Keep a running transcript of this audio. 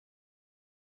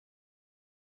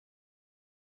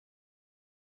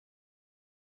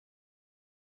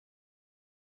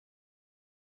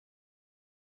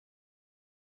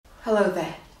Hello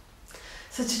there.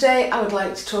 So today I would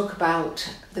like to talk about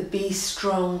the Be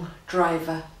Strong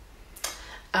driver.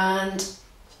 And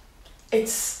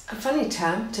it's a funny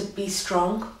term, to be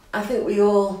strong. I think we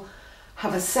all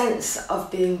have a sense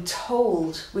of being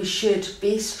told we should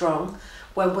be strong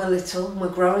when we're little and we're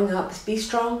growing up. Be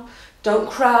strong,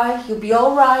 don't cry, you'll be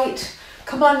all right,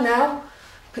 come on now,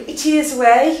 put your tears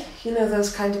away, you know,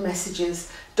 those kind of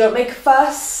messages. Don't make a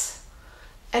fuss.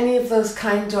 Any of those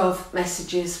kind of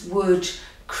messages would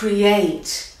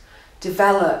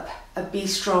develop a be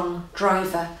strong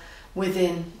driver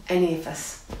within any of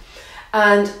us.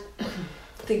 And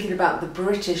thinking about the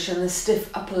British and the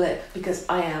stiff upper lip, because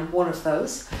I am one of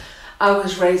those. I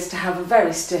was raised to have a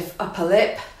very stiff upper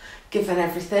lip, given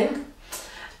everything.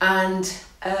 And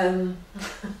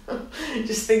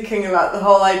just thinking about the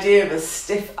whole idea of a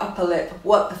stiff upper lip,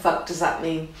 what the fuck does that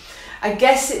mean? I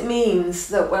guess it means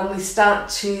that when we start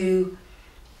to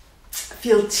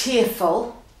feel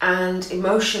tearful and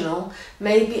emotional,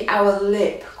 maybe our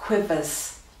lip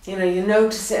quivers. You know, you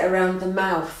notice it around the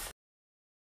mouth.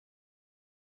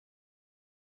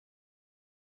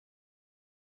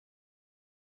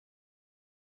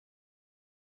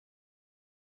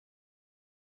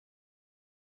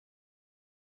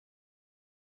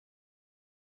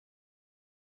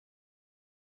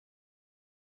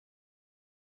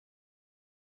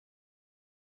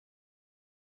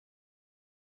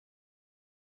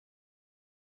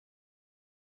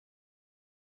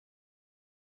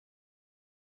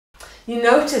 You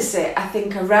notice it, I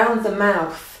think, around the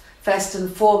mouth, first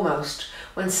and foremost.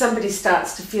 When somebody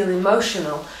starts to feel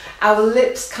emotional, our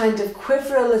lips kind of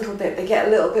quiver a little bit. They get a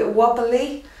little bit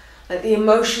wobbly, like the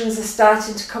emotions are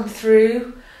starting to come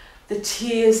through. The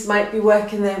tears might be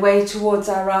working their way towards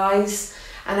our eyes,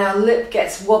 and our lip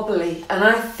gets wobbly. And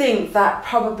I think that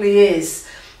probably is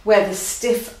where the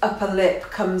stiff upper lip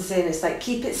comes in. It's like,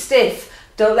 keep it stiff,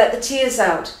 don't let the tears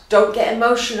out, don't get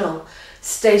emotional,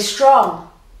 stay strong.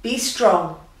 Be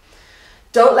strong.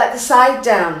 Don't let the side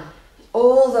down.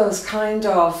 All those kind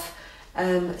of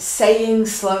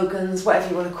sayings, slogans, whatever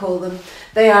you want to call them,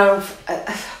 they are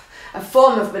a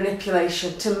form of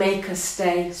manipulation to make us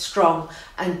stay strong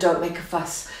and don't make a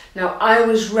fuss. Now, I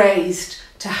was raised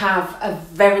to have a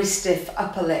very stiff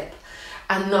upper lip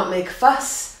and not make a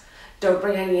fuss, don't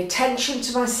bring any attention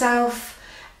to myself,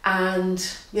 and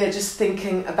yeah, just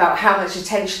thinking about how much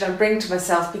attention I bring to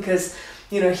myself because,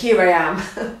 you know, here I am,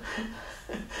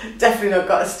 definitely not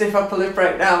got a stiff upper lip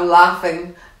right now,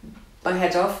 laughing my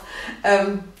head off,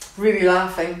 really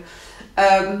laughing.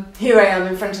 Here I am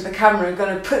in front of the camera,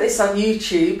 going to put this on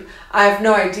YouTube. I have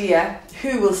no idea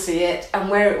who will see it and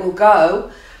where it will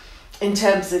go in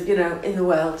terms of, you know, in the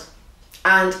world.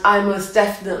 And I most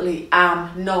definitely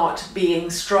am not being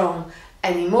strong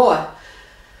anymore.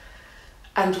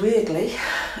 And weirdly,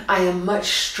 I am much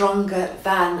stronger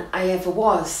than I ever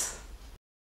was.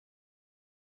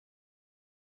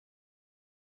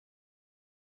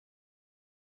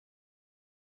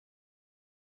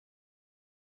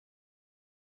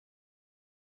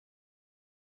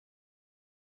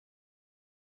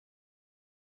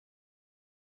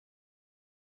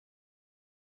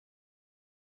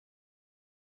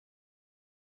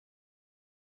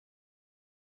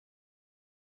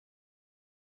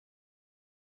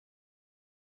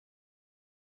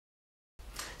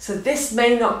 So this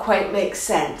may not quite make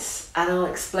sense, and I'll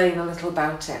explain a little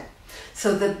about it.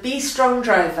 So the Be Strong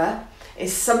driver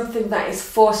is something that is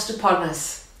forced upon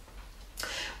us.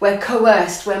 We're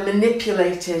coerced, we're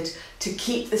manipulated to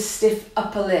keep the stiff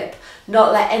upper lip,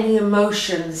 not let any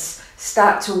emotions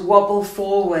start to wobble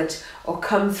forward or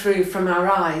come through from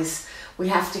our eyes. We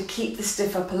have to keep the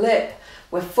stiff upper lip.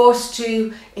 We're forced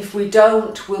to. If we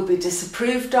don't, we'll be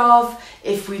disapproved of.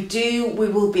 If we do, we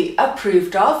will be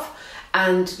approved of.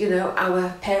 And, you know, our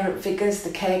parent figures,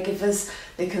 the caregivers,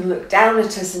 they can look down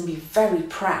at us and be very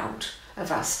proud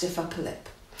of our stiff upper lip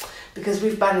because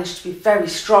we've managed to be very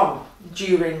strong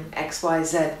during X, Y,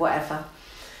 Z, whatever.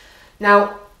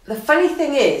 Now, the funny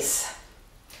thing is,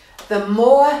 the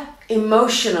more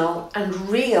emotional and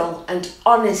real and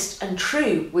honest and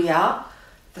true we are,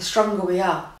 the stronger we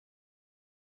are.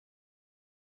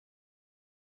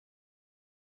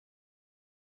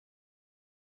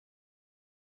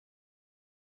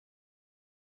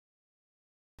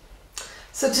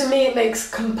 So to me, it makes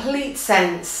complete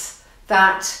sense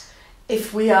that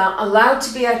if we are allowed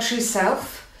to be our true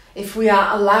self, if we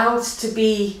are allowed to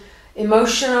be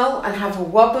emotional and have a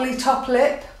wobbly top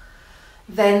lip,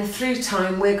 then through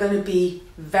time we're going to be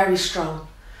very strong.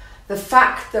 The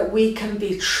fact that we can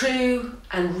be true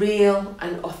and real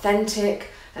and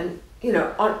authentic and, you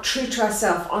know, true to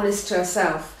ourselves, honest to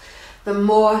ourselves, the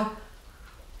more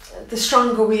the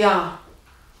stronger we are.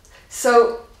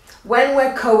 So when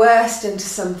we're coerced into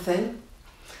something,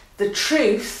 the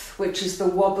truth, which is the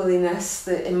wobbliness,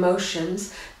 the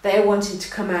emotions, they're wanting to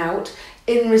come out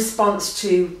in response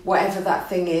to whatever that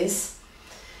thing is.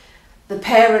 The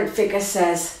parent figure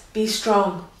says, be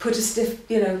strong, put a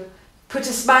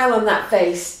smile on that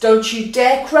face, don't you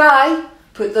dare cry,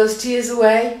 put those tears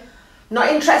away, not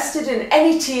interested in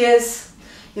any tears,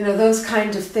 those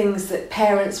kind of things that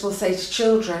parents will say to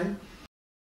children.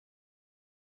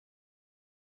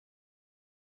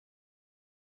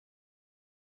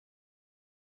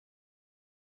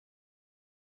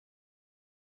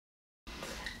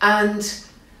 And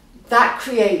that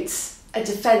creates a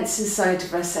defense inside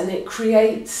of us, and it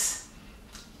creates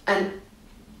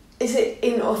is it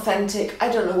inauthentic?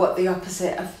 I don't know what the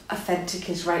opposite of authentic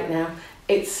is right now.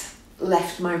 It's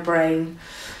left my brain.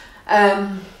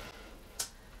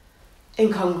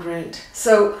 Incongruent.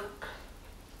 So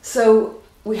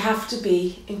we have to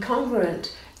be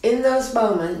incongruent in those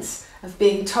moments of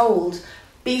being told,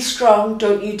 be strong,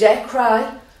 don't you dare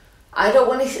cry, I don't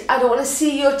want to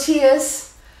see your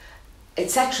tears,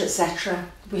 etc.,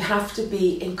 etc. We have to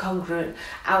be incongruent.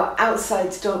 Our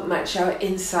outsides don't match our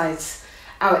insides.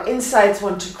 Our insides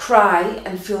want to cry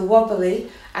and feel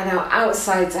wobbly, and our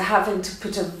outsides are having to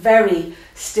put a very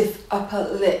stiff upper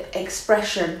lip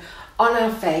expression on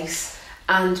our face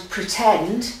and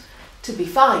pretend to be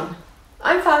fine.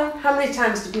 I'm fine. How many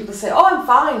times do people say, oh, I'm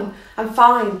fine, I'm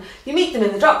fine? You meet them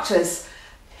in the doctors.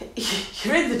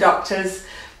 You're in the doctors.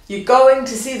 You're going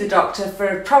to see the doctor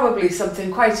for probably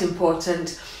something quite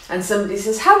important, and somebody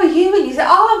says, how are you? And you say,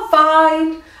 oh, I'm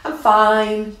fine, I'm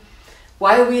fine.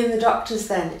 Why are we in the doctors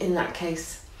then in that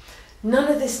case?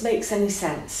 None of this makes any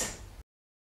sense.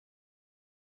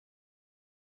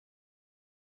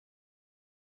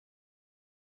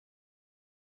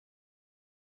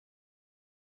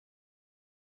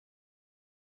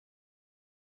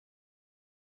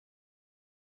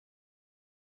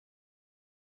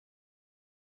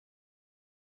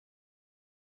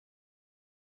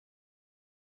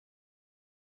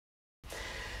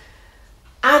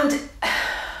 And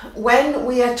when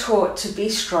we are taught to be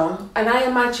strong, and I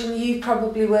imagine you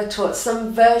probably were taught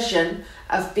some version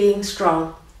of being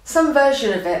strong, some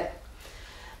version of it.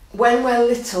 When we're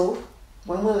little,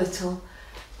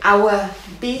 our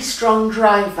be strong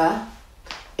driver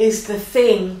is the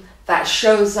thing that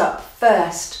shows up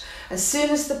first. As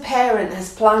soon as the parent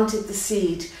has planted the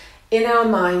seed in our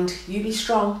mind, you be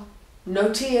strong,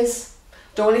 no tears,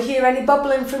 don't want to hear any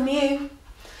bubbling from you.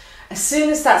 As soon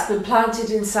as that's been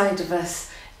planted inside of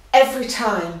us, every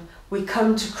time we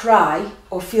come to cry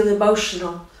or feel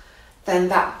emotional, then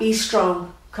that be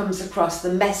strong comes across,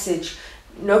 the message.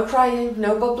 No crying,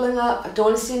 no bubbling up, I don't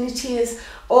want to see any tears.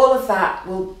 All of that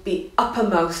will be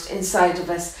uppermost inside of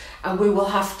us, and we will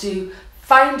have to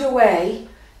find a way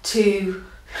to,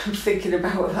 I'm thinking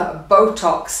about that,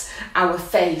 Botox our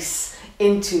face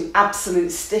into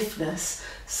absolute stiffness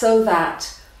so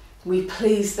that we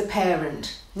please the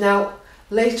parent. Now,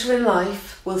 later in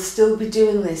life, we'll still be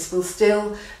doing this. We'll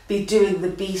still be doing the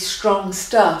be strong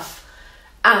stuff,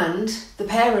 and the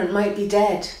parent might be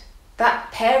dead. That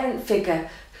parent figure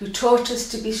who taught us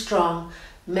to be strong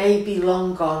may be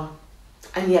long gone,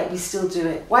 and yet we still do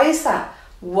it. Why is that?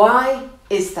 Why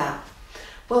is that?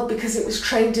 Well, because it was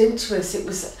trained into us. It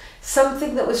was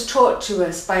something that was taught to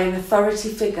us by an authority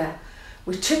figure.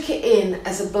 We took it in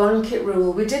as a blanket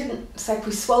rule. It's like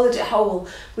we swallowed it whole.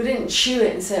 We didn't chew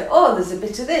it and say, oh, there's a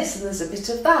bit of this and there's a bit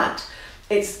of that.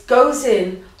 It goes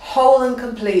in whole and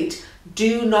complete.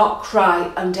 Do not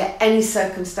cry under any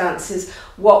circumstances.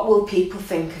 What will people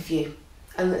think of you?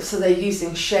 And so they're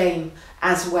using shame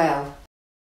as well.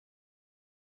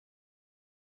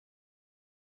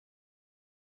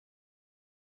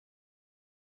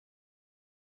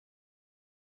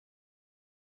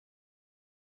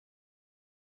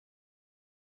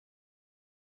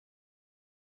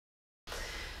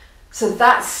 So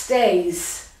that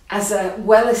stays as a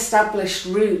well-established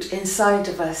root inside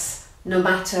of us, no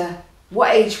matter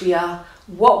what age we are,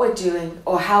 what we're doing,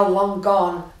 or how long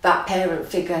gone that parent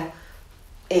figure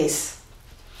is.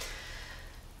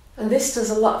 And this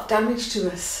does a lot of damage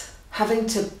to us. Having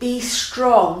to be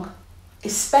strong,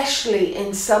 especially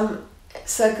in some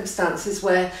circumstances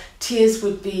where tears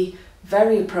would be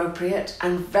very appropriate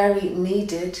and very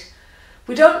needed.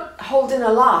 We don't hold in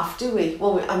a laugh, do we?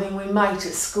 Well, we might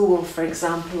at school, for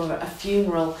example, or at a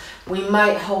funeral. We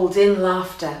might hold in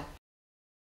laughter.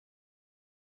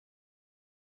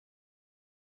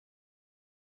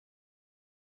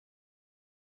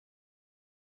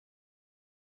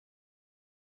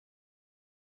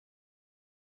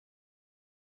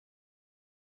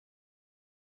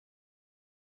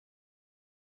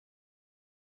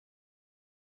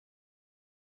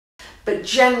 But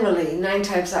generally, 9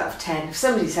 times out of 10, if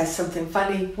somebody says something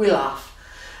funny, we laugh.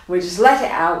 We just let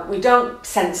it out. We don't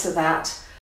censor that.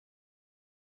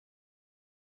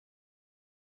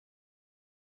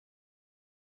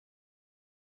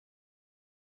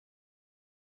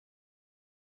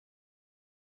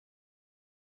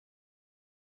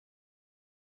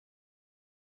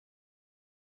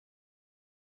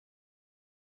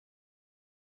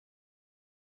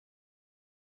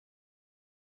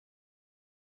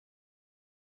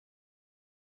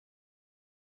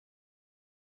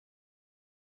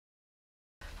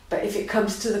 But if it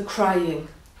comes to the crying,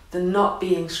 the not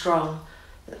being strong,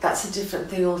 that's a different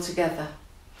thing altogether.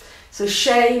 So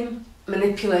shame,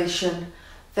 manipulation,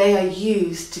 they are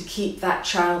used to keep that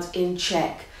child in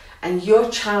check. And your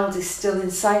child is still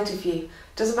inside of you.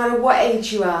 Doesn't matter what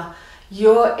age you are,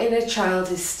 your inner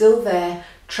child is still there,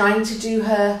 trying to do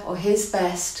her or his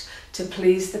best to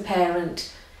please the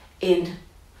parent in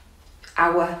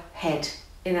our head,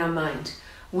 in our mind.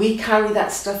 We carry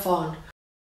that stuff on.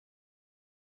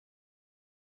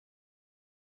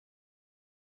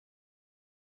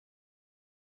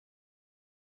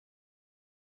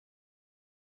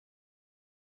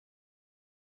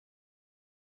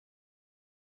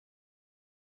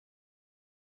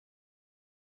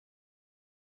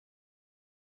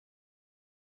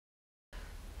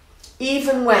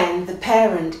 Even when the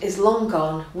parent is long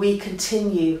gone, we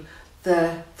continue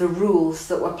the rules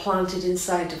that were planted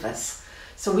inside of us.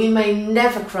 So we may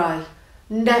never cry,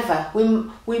 never.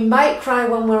 We might cry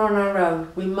when we're on our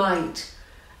own, we might,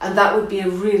 and that would be a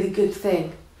really good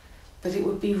thing. But it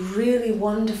would be really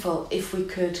wonderful if we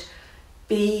could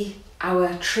be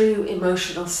our true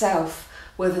emotional self,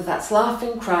 whether that's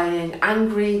laughing, crying,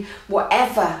 angry,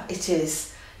 whatever it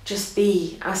is, just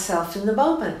be ourselves in the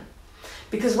moment.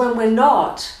 Because when we're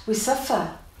not, we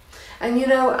suffer. And you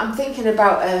know, I'm thinking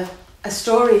about a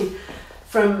story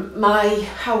from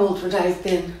how old would I have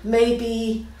been?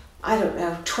 Maybe, I don't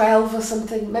know, 12 or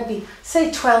something, maybe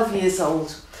say 12 years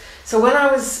old. So when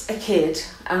I was a kid,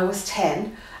 I was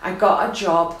 10, I got a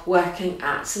job working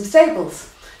at some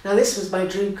stables. Now this was my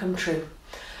dream come true.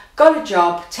 Got a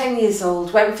job, 10 years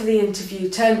old, went for the interview,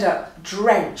 turned up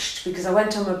drenched because I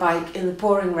went on my bike in the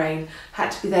pouring rain,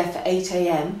 had to be there for 8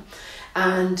 a.m.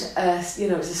 And you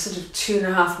know, it was a sort of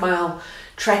 2.5 mile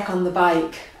trek on the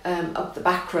bike up the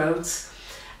back roads,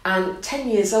 and 10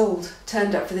 years old,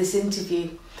 turned up for this interview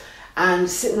and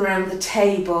sitting around the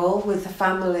table with the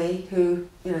family who,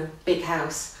 you know, big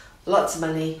house, lots of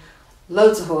money,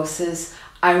 loads of horses.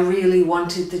 I really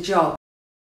wanted the job.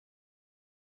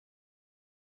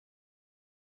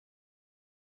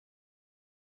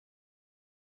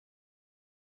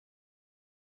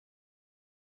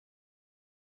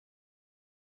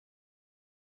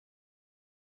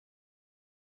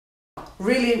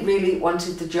 Really, really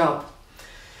wanted the job.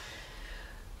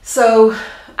 So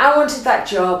I wanted that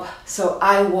job, so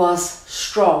I was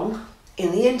strong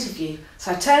in the interview.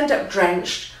 So I turned up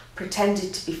drenched,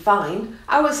 pretended to be fine.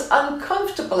 I was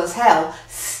uncomfortable as hell,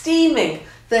 steaming.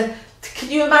 Can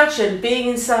you imagine being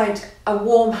inside a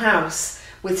warm house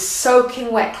with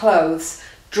soaking wet clothes,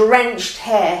 drenched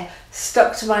hair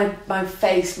stuck to my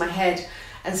face, my head,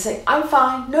 and say, I'm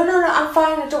fine, no, I'm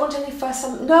fine, I don't want any fuss,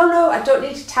 no, I don't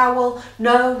need a towel,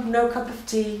 no cup of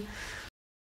tea.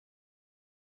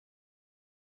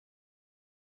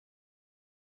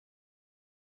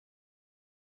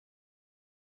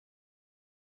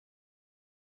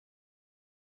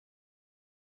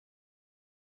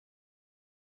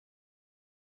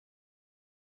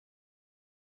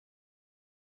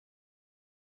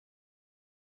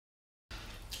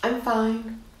 I'm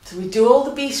fine. So we do all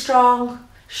the be strong,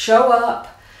 show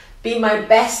up, be my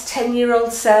best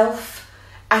 10-year-old self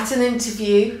at an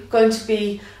interview, going to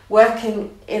be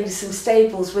working in some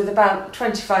stables with about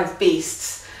 25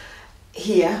 beasts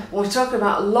here. We're talking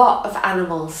about a lot of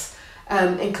animals,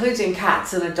 including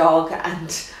cats and a dog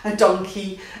and a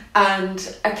donkey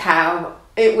and a cow.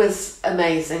 It was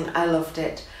amazing. I loved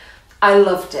it. I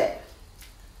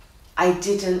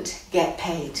didn't get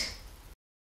paid.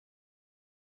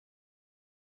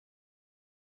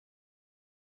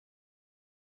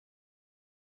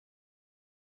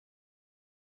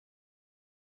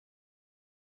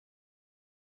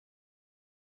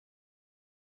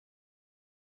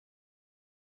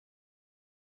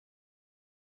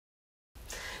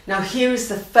 Now here is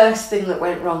the first thing that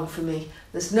went wrong for me.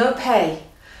 There's no pay.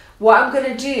 What I'm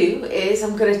going to do is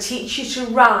I'm going to teach you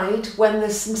to ride when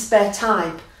there's some spare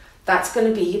time. That's going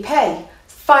to be your pay.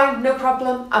 Fine, no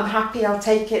problem. I'm happy. I'll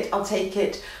take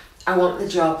it. I want the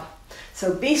job.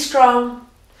 So be strong.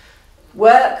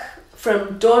 Work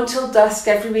from dawn till dusk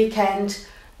every weekend.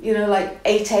 you know, like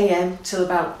 8 a.m. till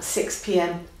about 6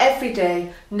 p.m. every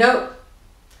day. No,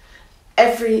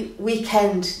 every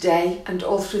weekend day and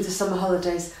all through the summer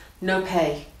holidays. No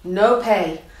pay, no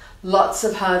pay. Lots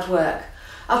of hard work.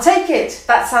 I'll take it.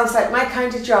 That sounds like my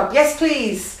kind of job. Yes,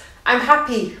 please. I'm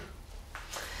happy.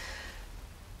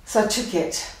 So I took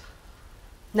it.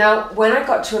 Now, when I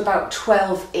got to about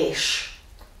 12-ish,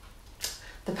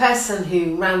 the person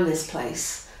who ran this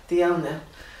place, the owner,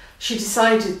 she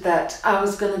decided that I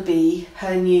was going to be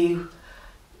her new,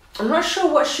 I'm not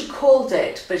sure what she called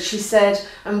it, but she said,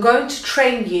 I'm going to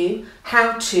train you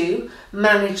how to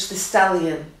manage the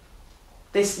stallion.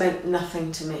 This meant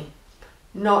nothing to me.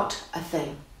 Not a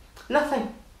thing.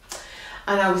 Nothing.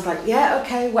 And I was like, yeah,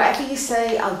 okay, whatever you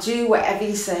say, I'll do whatever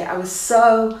you say. I was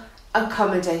so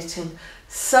accommodating,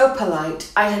 so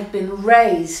polite. I had been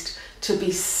raised to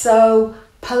be so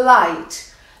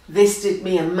polite. This did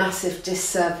me a massive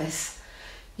disservice.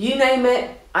 You name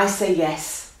it, I say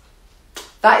yes.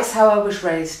 That is how I was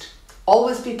raised.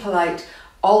 Always be polite,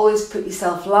 always put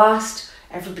yourself last.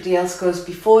 Everybody else goes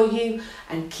before you,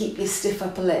 and keep your stiff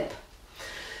upper lip.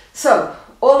 So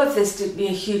all of this did me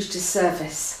a huge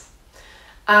disservice.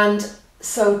 And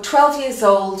so 12 years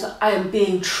old, I am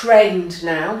being trained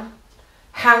now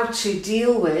how to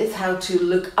deal with, how to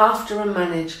look after and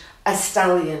manage a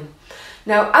stallion.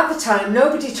 Now, at the time,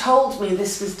 nobody told me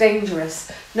this was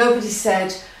dangerous. Nobody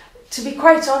said, to be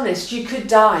quite honest, you could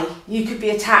die. You could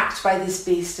be attacked by this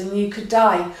beast and you could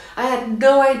die. I had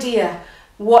no idea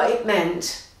what it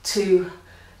meant to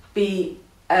be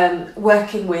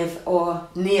working with or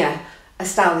near a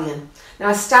stallion. Now,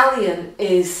 a stallion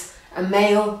is a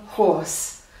male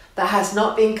horse that has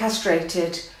not been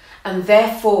castrated and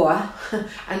therefore,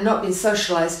 and not been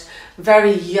socialised, a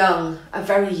very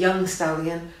young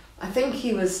stallion. I think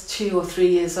he was 2 or 3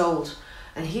 years old,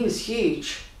 and he was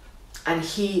huge, and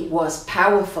he was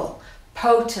powerful,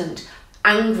 potent,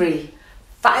 angry,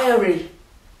 fiery,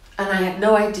 and I had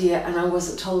no idea, and I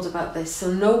wasn't told about this,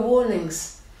 so no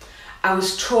warnings. I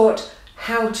was taught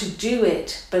how to do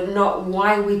it, but not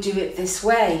why we do it this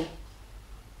way.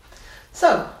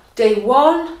 So, day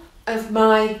one of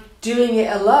my doing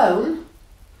it alone,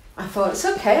 I thought, it's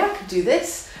okay, I can do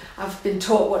this. I've been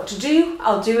taught what to do,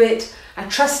 I'll do it. I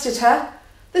trusted her.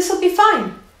 This will be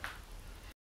fine.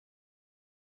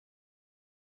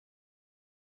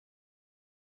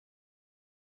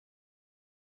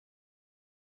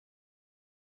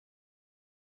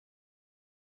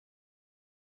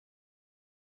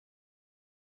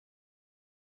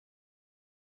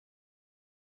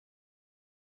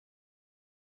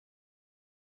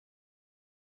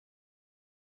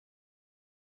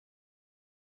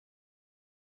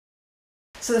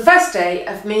 So the first day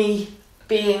of me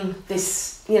being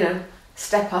this,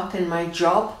 step up in my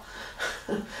job,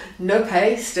 no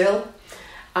pay still,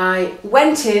 I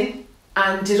went in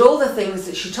and did all the things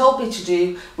that she told me to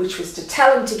do, which was to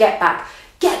tell him to get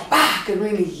back, and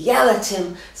really yell at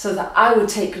him so that I would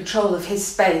take control of his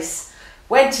space.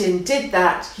 Went in, did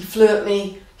that, he flew at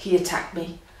me, he attacked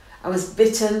me. I was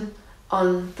bitten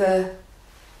on the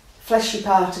fleshy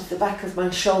part of the back of my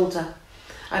shoulder.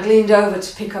 I leaned over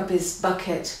to pick up his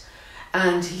bucket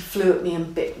and he flew at me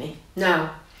and bit me.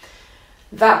 Now,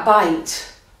 that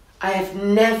bite, I have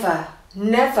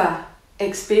never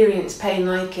experienced pain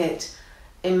like it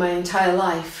in my entire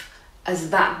life as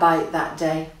that bite that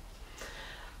day.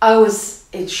 I was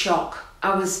in shock.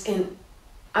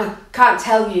 I can't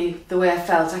tell you the way I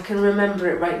felt. I can remember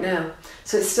it right now.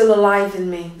 So it's still alive in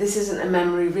me. This isn't a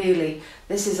memory really.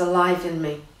 This is alive in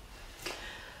me.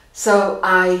 So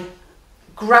I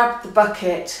grabbed the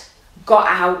bucket, got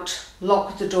out,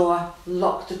 locked the door,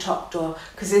 locked the top door,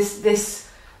 because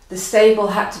the stable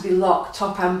had to be locked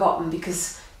top and bottom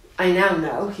because I now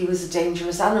know he was a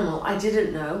dangerous animal. I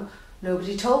didn't know.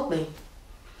 Nobody told me.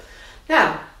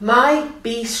 Now, my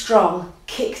be strong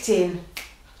kicked in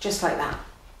just like that.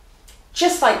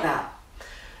 Just like that.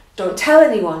 Don't tell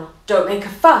anyone. Don't make a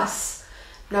fuss.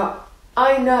 Now,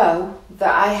 I know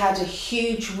that I had a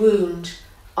huge wound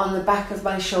on the back of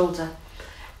my shoulder.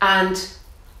 And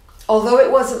although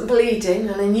it wasn't bleeding,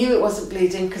 and I knew it wasn't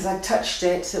bleeding because I touched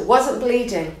it, so it wasn't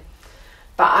bleeding,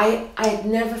 but I had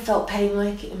never felt pain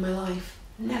like it in my life.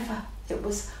 Never. It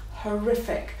was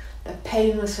horrific. The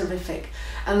pain was horrific.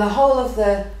 And the whole of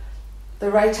the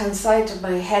right-hand side of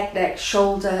my head, neck,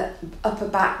 shoulder, upper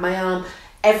back, my arm,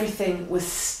 everything was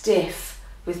stiff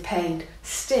with pain.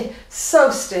 Stiff. So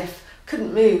stiff.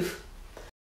 Couldn't move.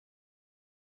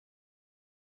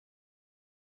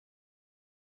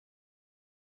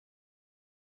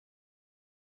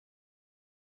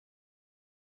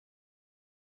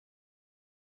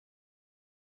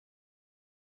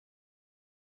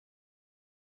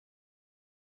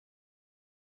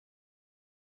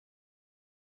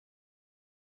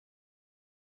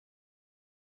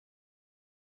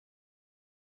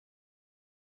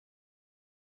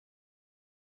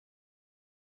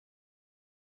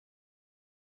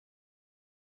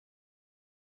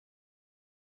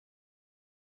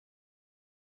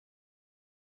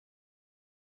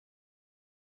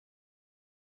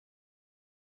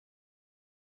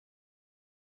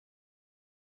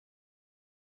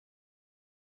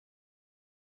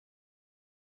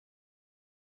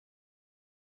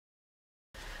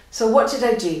 So what did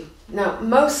I do? Now,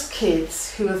 most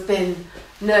kids who have been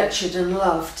nurtured and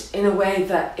loved in a way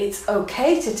that it's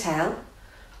okay to tell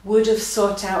would have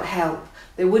sought out help.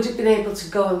 They would have been able to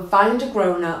go and find a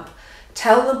grown-up,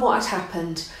 tell them what had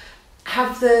happened,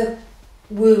 have the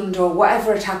wound or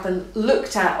whatever had happened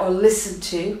looked at or listened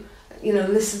to,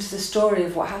 listen to the story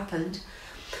of what happened,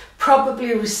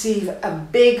 probably receive a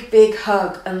big, big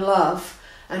hug and love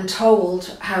and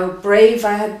told how brave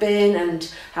I had been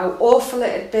and how awful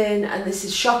it had been, and this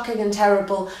is shocking and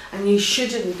terrible and you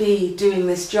shouldn't be doing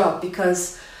this job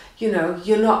because,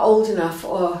 you're not old enough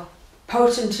or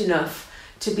potent enough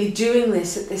to be doing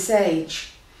this at this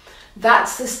age.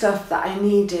 That's the stuff that I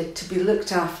needed to be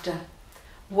looked after.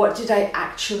 What did I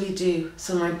actually do?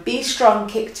 So my be strong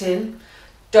kicked in.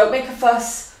 Don't make a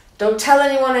fuss. Don't tell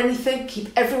anyone anything.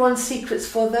 Keep everyone's secrets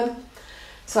for them.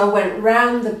 So I went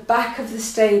round the back of the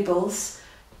stables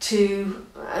to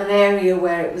an area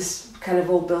where it was kind of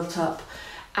all built up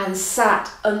and sat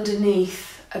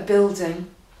underneath a building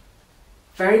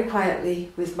very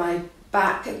quietly with my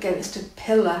back against a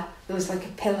pillar. There was like a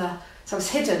pillar, so I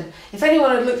was hidden. If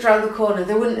anyone had looked around the corner,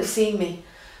 they wouldn't have seen me.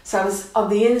 So I was on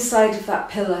the inside of that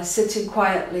pillar, sitting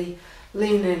quietly,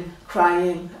 leaning,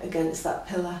 crying against that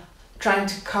pillar, trying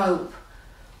to cope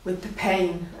with the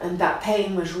pain, and that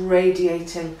pain was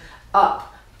radiating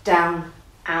up, down,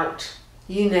 out,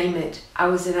 you name it. I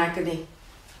was in agony.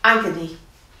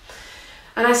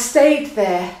 And I stayed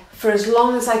there for as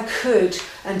long as I could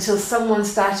until someone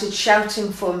started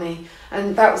shouting for me,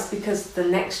 and that was because the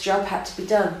next job had to be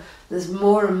done. There's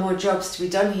more and more jobs to be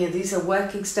done here. These are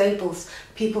working stables.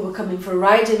 People were coming for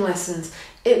riding lessons.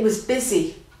 It was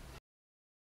busy.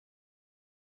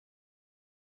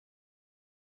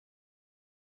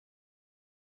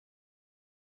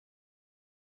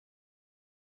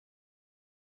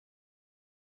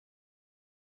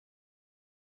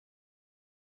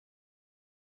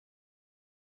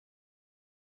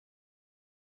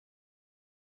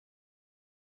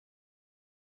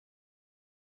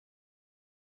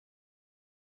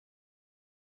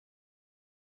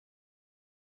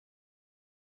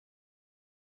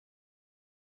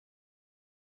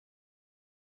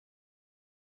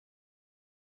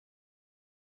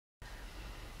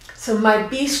 So my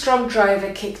Be Strong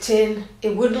driver kicked in.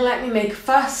 It wouldn't let me make a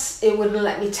fuss. It wouldn't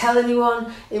let me tell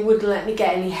anyone. It wouldn't let me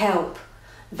get any help.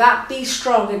 That Be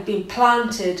Strong had been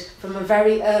planted from a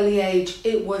very early age.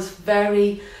 It was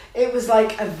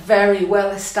like a very well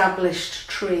established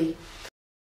tree.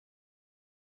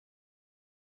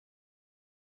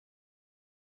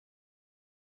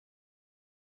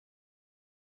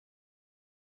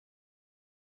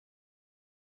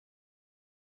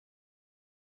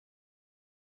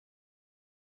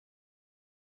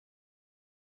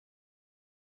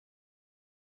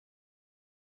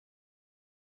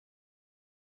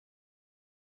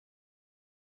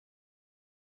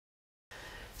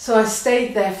 So I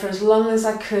stayed there for as long as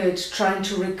I could, trying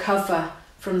to recover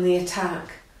from the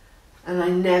attack. And I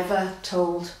never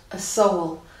told a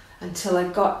soul until I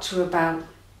got to about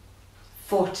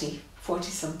 40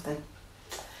 something.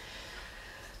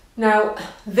 Now,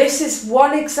 this is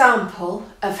one example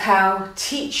of how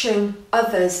teaching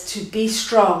others to be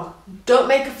strong. Don't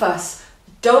make a fuss.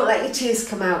 Don't let your tears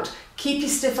come out. Keep your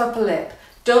stiff upper lip.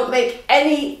 Don't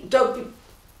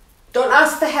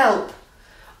ask for help.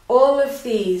 All of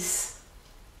these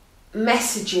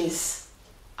messages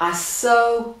are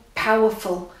so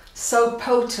powerful, so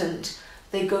potent.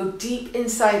 They go deep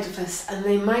inside of us and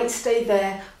they might stay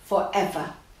there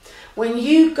forever. When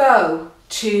you go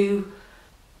to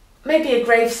maybe a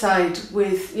graveside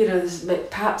with, there's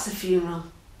perhaps a funeral,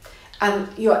 and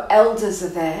your elders are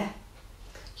there,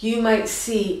 you might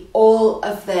see all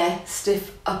of their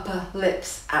stiff upper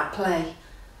lips at play.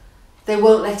 They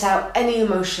won't let out any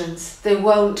emotions. They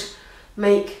won't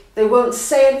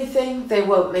say anything. They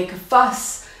won't make a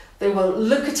fuss. They won't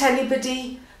look at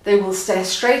anybody. They will stare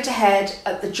straight ahead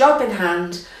at the job in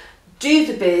hand, do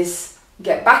the biz,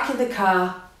 get back in the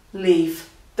car, leave.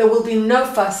 There will be no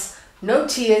fuss, no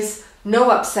tears,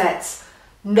 no upsets.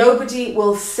 Nobody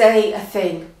will say a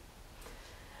thing.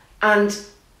 And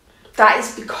that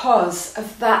is because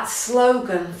of that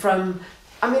slogan from,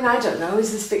 I don't know,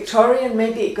 is this Victorian?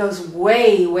 Maybe it goes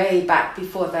way, way back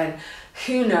before then.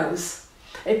 Who knows?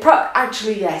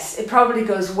 Yes, it probably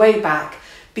goes way back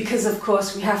because, of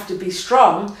course, we have to be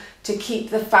strong to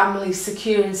keep the family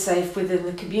secure and safe within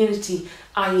the community,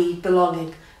 i.e.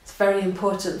 belonging. It's very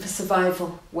important for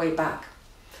survival way back.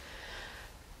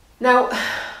 Now,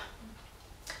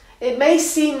 it may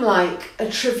seem like a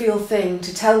trivial thing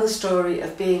to tell the story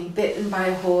of being bitten by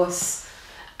a horse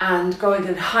and going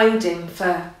and hiding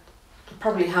for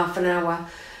probably half an hour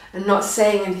and not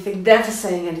saying anything, never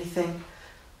saying anything.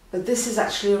 But this is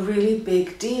actually a really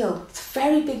big deal. It's a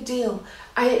very big deal.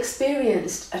 I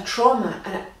experienced a trauma,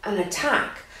 an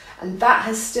attack, and that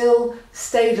has still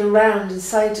stayed around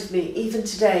inside of me, even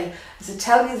today. As I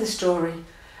tell you the story,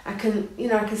 I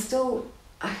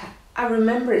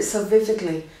remember it so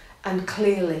vividly and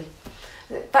clearly.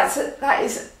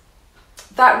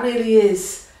 That really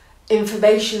is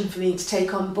information for me to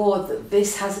take on board, that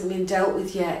this hasn't been dealt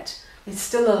with yet. It's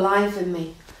still alive in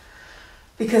me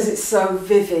because it's so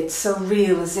vivid, so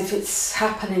real, as if it's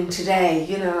happening today.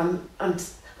 You know, I'm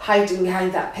hiding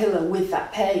behind that pillar with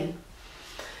that pain.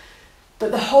 But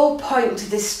the whole point to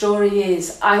this story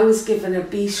is I was given a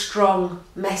be strong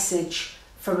message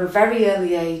from a very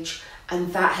early age,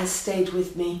 and that has stayed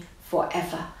with me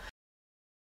forever.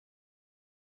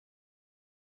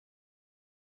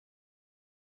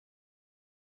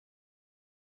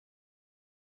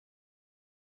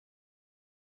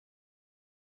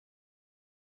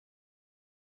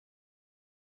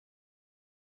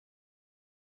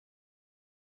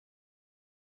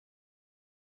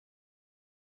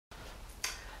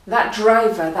 That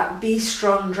driver, that be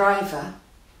strong driver,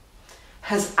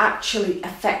 has actually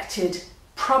affected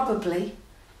probably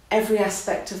every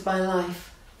aspect of my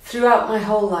life, throughout my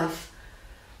whole life.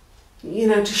 You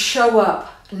know, to show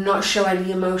up and not show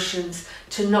any emotions,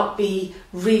 to not be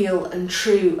real and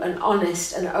true and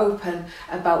honest and open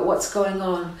about what's going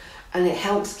on, and it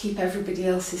helps keep everybody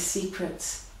else's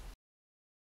secrets.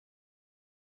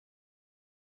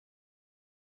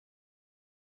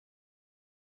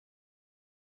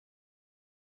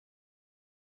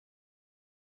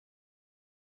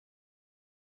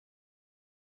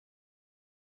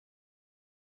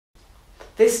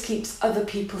 This keeps other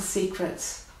people's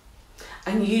secrets,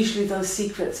 and usually those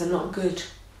secrets are not good.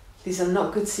 These are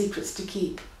not good secrets to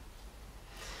keep.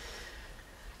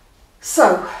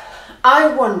 So, I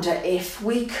wonder if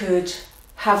we could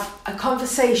have a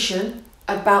conversation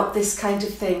about this kind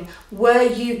of thing. Were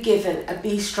you given a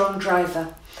be strong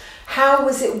driver? How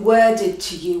was it worded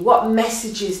to you? What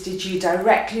messages did you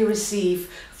directly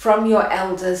receive from your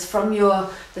elders, from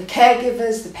the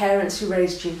caregivers, the parents who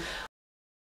raised you?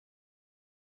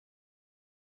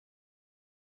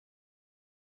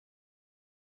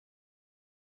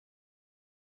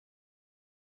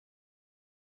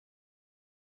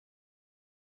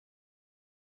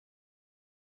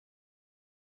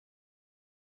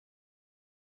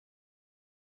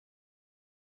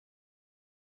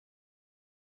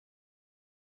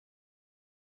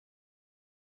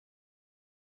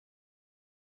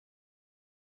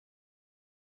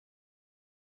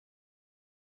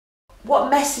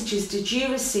 What messages did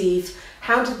you receive?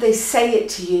 How did they say it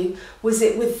to you? Was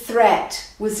it with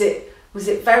threat? Was it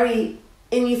very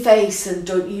in your face and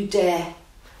don't you dare?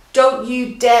 Don't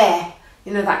you dare?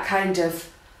 You know, that kind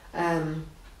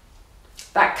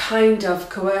of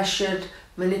coercion,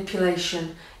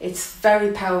 manipulation. It's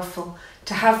very powerful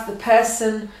to have the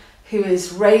person who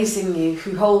is raising you,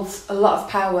 who holds a lot of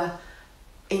power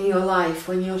in your life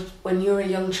when you're a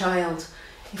young child.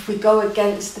 If we go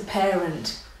against the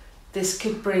parent, this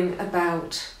could bring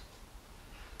about,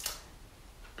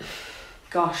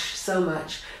 so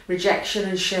much rejection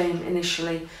and shame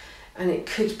initially, and it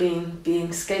could be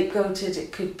being scapegoated.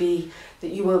 It could be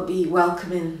that you won't be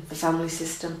welcome in the family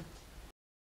system.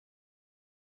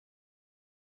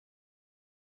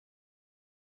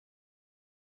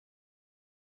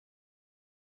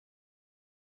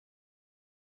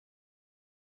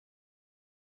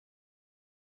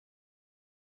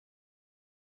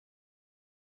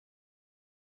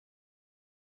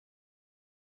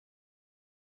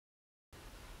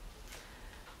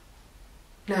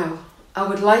 Now, I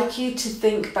would like you to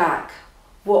think back.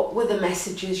 What were the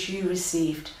messages you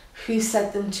received? Who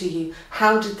said them to you?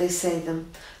 How did they say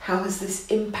them? How has this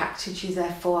impacted you,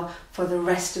 therefore, for the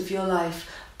rest of your life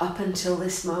up until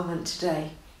this moment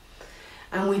today?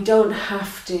 And we don't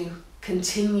have to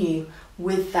continue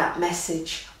with that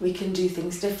message. We can do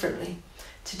things differently.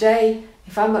 Today,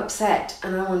 if I'm upset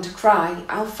and I want to cry,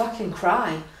 I'll fucking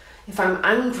cry. If I'm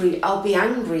angry, I'll be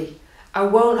angry. I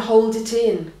won't hold it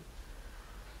in.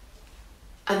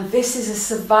 And this is a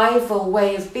survival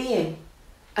way of being.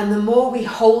 And the more we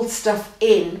hold stuff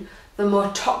in, the more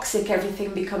toxic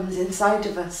everything becomes inside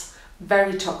of us.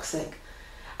 Very toxic.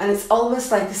 And it's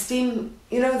almost like a steam,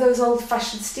 you know those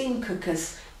old-fashioned steam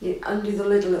cookers? You undo the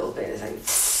lid a little bit, it's like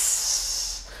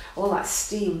tss, all that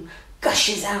steam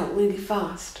gushes out really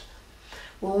fast.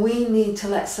 Well, we need to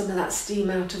let some of that steam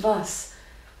out of us.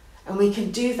 And we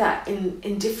can do that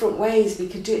in different ways. We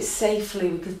could do it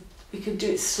safely, we could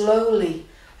do it slowly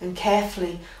and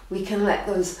carefully. We can let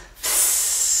those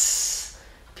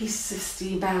pieces of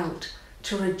steam out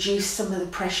to reduce some of the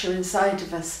pressure inside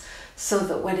of us, so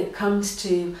that when it comes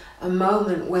to a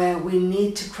moment where we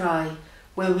need to cry,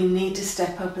 where we need to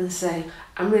step up and say,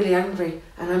 I'm really angry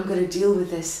and I'm going to deal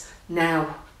with this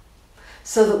now.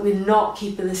 So that we're not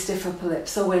keeping the stiff upper lip,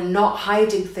 so we're not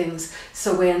hiding things,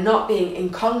 so we're not being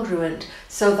incongruent,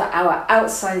 so that our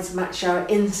outsides match our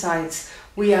insides.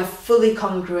 We are fully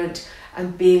congruent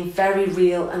and being very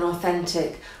real and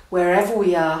authentic wherever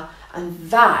we are, and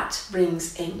that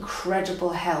brings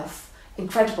incredible health.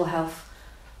 Incredible health.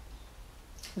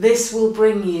 This will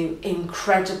bring you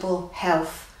incredible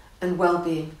health and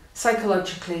well-being,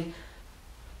 psychologically,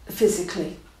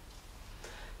 physically.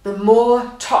 The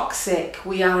more toxic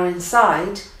we are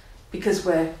inside, because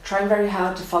we're trying very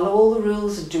hard to follow all the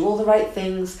rules and do all the right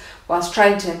things, whilst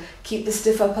trying to keep the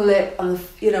stiff upper lip on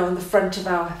the, on the front of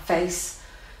our face,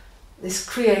 this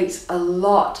creates a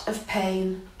lot of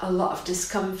pain, a lot of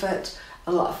discomfort,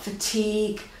 a lot of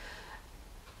fatigue.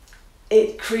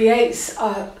 It creates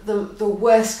the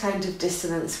worst kind of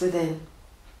dissonance within.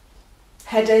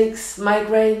 Headaches,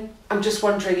 migraine. I'm just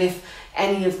wondering if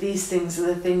any of these things are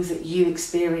the things that you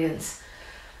experience.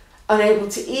 Unable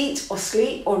to eat or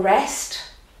sleep or rest.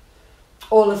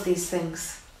 All of these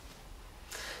things.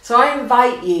 So I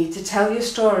invite you to tell your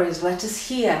stories. Let us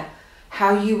hear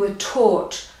how you were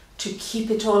taught to keep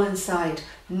it all inside,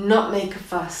 not make a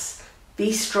fuss.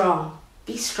 Be strong.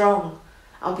 Be strong.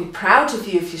 I'll be proud of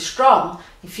you if you're strong.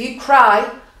 If you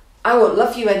cry, I won't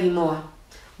love you anymore.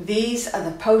 These are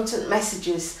the potent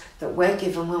messages that we're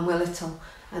given when we're little,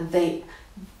 and they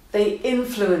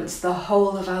influence the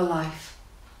whole of our life.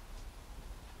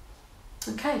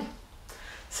 Okay,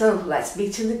 so let's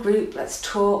meet in the group, let's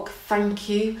talk, thank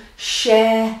you,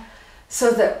 share, so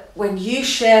that when you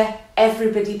share,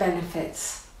 everybody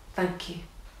benefits. Thank you.